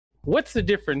What's the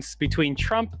difference between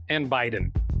Trump and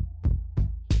Biden?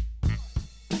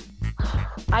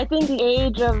 I think the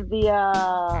age of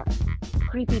the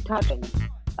creepy touching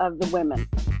of the women.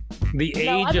 The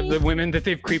age of the women that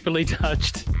they've creepily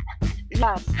touched.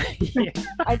 Yes. Yeah.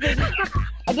 I think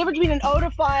a difference between an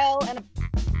odophile and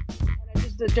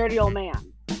just a dirty old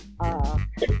man.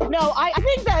 No, I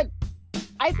think that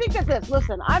this.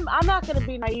 Listen, I'm not going to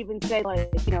be naive and say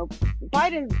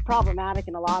Biden's problematic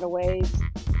in a lot of ways.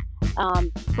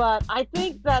 But I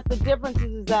think that the difference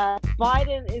is that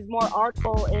Biden is more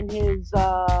artful in his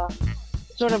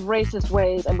sort of racist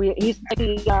ways, and he's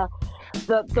like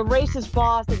the racist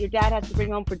boss that your dad has to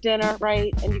bring home for dinner,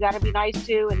 right? And you got to be nice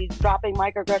to, and he's dropping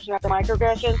microaggression after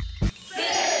microaggression.